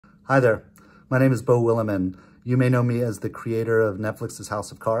Hi there, my name is Beau Willimon. You may know me as the creator of Netflix's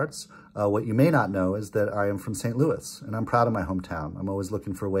House of Cards. What you may not know is that I am from St. Louis, and I'm proud of my hometown. I'm always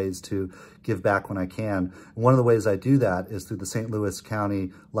looking for ways to give back when I can. And one of the ways I do that is through the St. Louis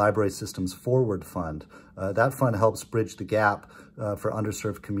County Library System's Forward Fund. That fund helps bridge the gap for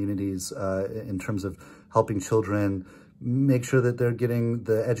underserved communities in terms of helping children make sure that they're getting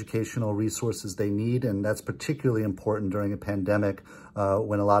the educational resources they need. And that's particularly important during a pandemic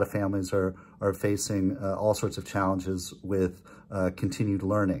when a lot of families are facing all sorts of challenges with continued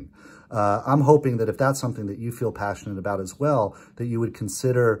learning. I'm hoping that if that's something that you feel passionate about as well, that you would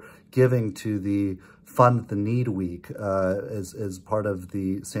consider giving to the Fund the Need Week as part of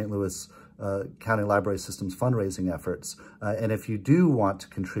the St. Louis County Library System's fundraising efforts. And if you do want to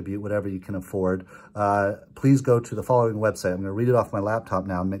contribute whatever you can afford, please go to the following website. I'm going to read it off my laptop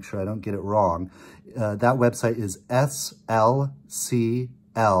now and make sure I don't get it wrong. That website is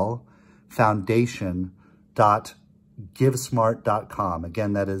slclfoundation.givesmart.com.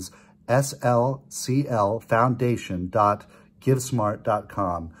 Again, that is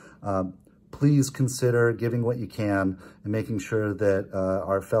slclfoundation.givesmart.com. Please consider giving what you can and making sure that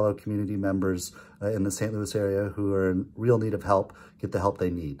our fellow community members in the St. Louis area who are in real need of help get the help they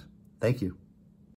need. Thank you.